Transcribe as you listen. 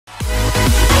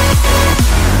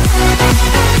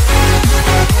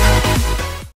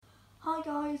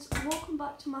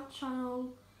to my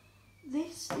channel.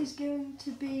 This is going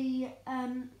to be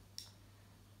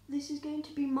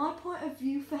my point of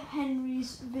view for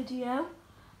Henry's video,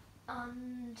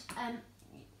 and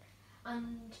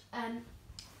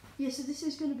yeah, so this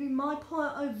is going to be my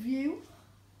point of view.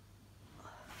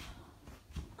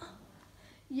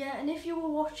 Yeah, and if you were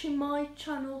watching my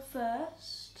channel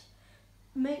first,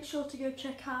 make sure to go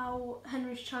check out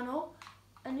Henry's channel.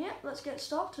 And yeah, let's get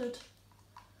started.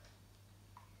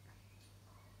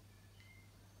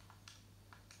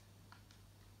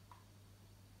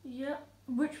 Yeah,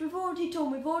 which we've already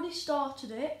done. We've already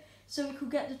started it, so we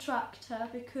could get the tractor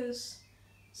because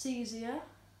it's easier.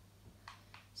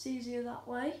 It's easier that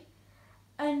way.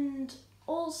 And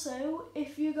also,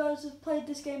 if you guys have played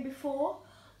this game before,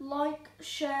 like,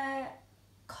 share,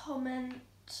 comment,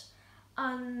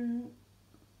 and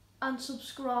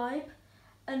subscribe.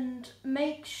 And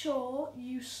make sure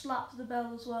you slap the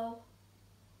bell as well.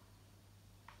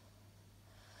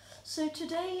 So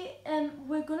today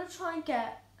we're going to try and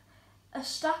get a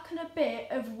stack and a bit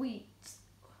of wheat.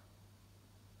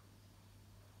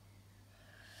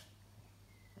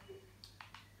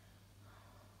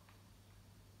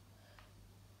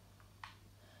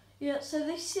 Yeah, so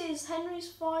this is Henry's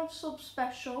 5 sub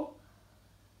special.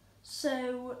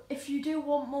 So if you do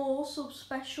want more sub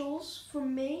specials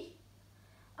from me,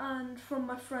 and from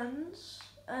my friends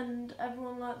and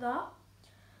everyone like that,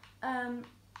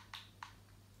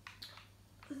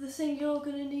 the thing you're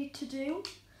going to need to do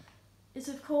is,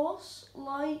 of course,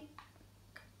 like,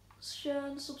 share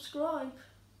and subscribe.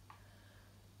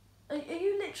 Are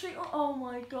you literally, oh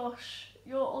my gosh,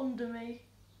 you're under me.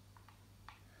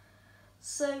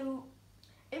 So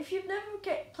if you've never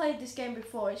played this game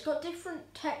before, it's got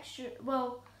different texture,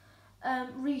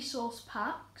 resource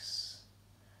packs.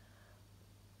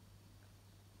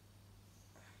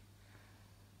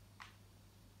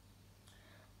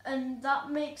 And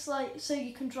that makes, like, so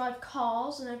you can drive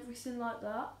cars and everything like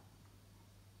that.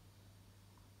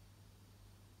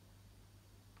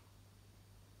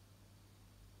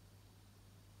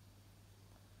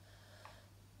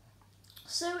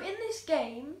 So in this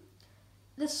game,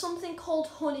 there's something called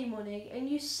honey money, and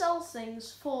you sell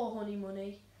things for honey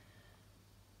money.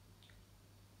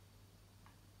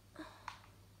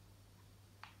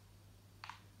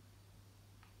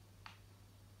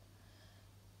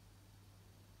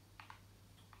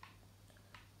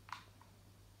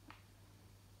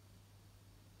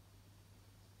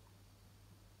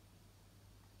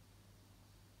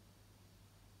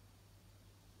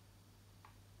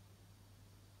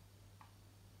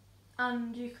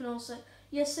 And you can also,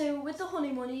 yeah, so with the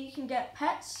honey money you can get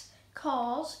pets,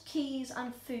 cars, keys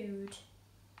and food.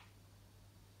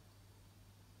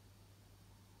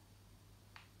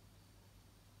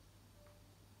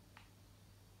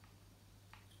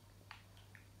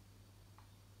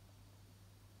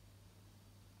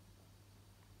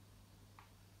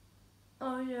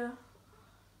 Oh yeah.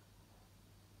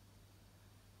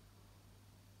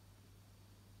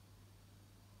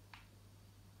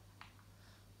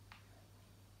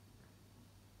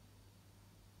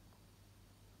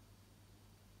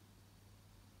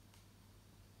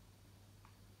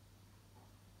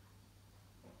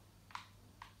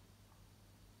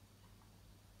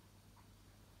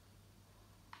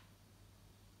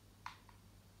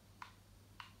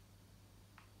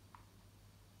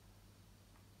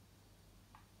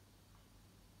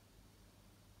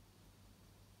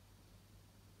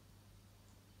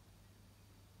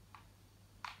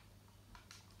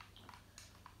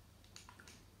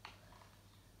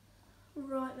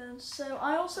 Right then, so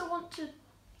I also want to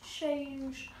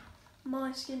change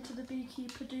my skin to the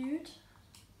beekeeper dude.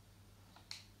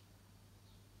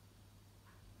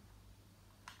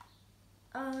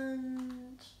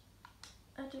 And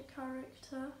edit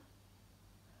character.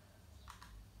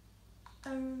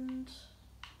 And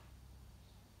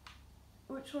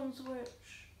which one's which?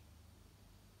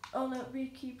 Oh no,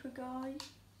 beekeeper guy.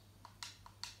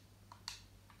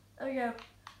 There we go.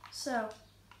 So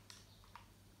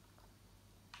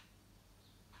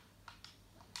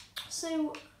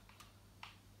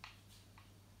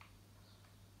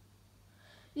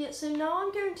yeah, so now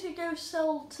I'm going to go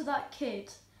sell to that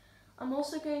kid. I'm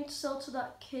also going to sell to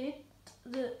that kid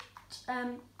that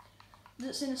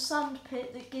that's in a sand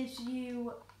pit that gives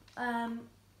you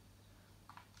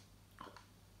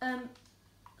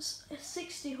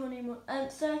 60 honey,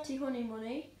 30 honey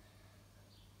money.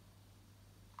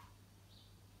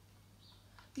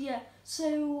 Yeah,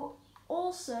 so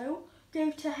also go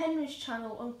to Henry's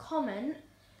channel and comment,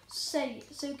 so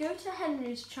go to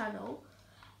Henry's channel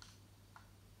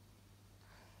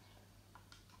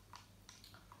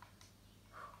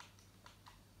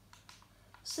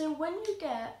So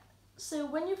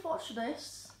when you've watched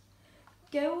this,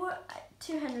 go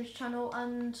to Henry's channel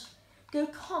and go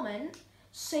comment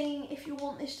saying if you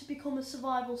want this to become a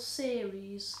survival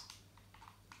series.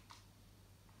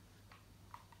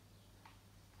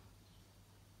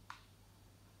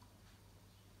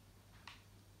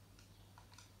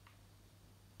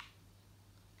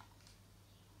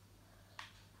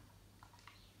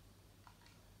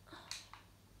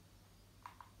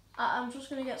 I'm just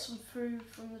going to get some food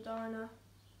from the diner.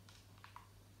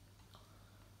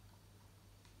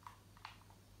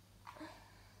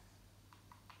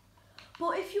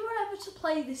 But if you were ever to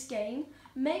play this game,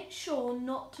 make sure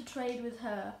not to trade with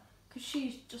her, because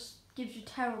she just gives you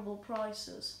terrible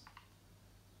prices.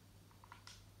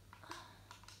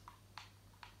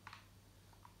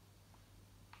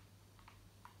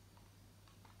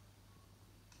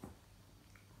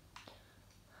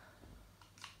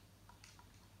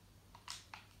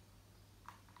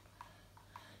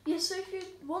 Yeah, so if you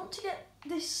want to get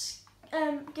this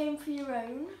game for your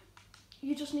own,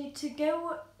 you just need to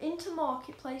go into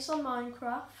Marketplace on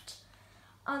Minecraft,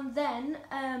 and then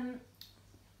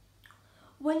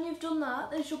when you've done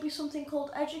that, there should be something called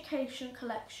Education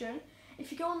Collection.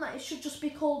 If you go on that, it should just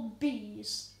be called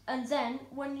Bees, and then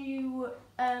when you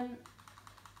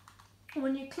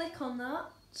click on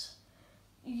that,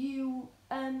 you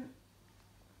can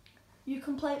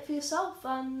play it for yourself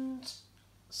and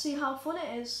see how fun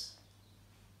it is.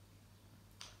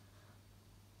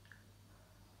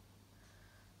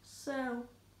 So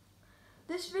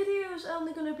this video is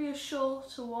only going to be a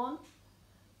shorter one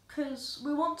because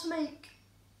we want to make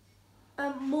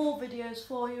more videos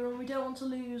for you, and we don't want to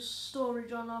lose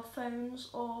storage on our phones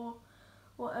or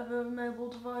whatever mobile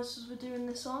devices we're doing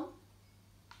this on.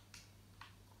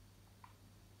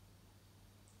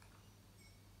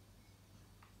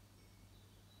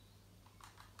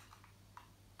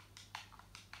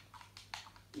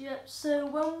 Yep, so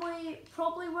when we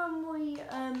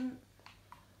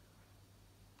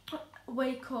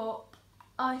wake up,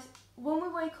 I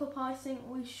think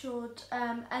we should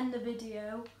end the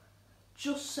video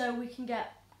just so we can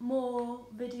get more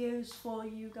videos for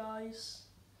you guys.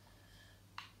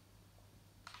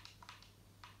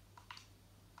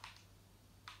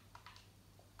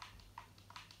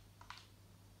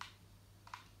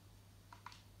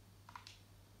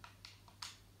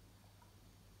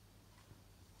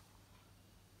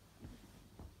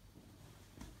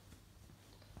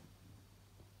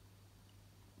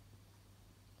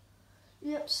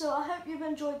 Yep, so I hope you've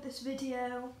enjoyed this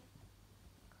video.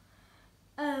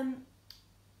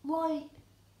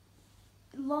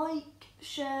 Like,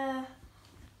 share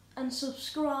and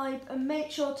subscribe, and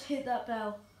make sure to hit that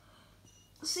bell.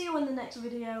 See you in the next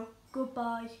video.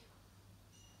 Goodbye.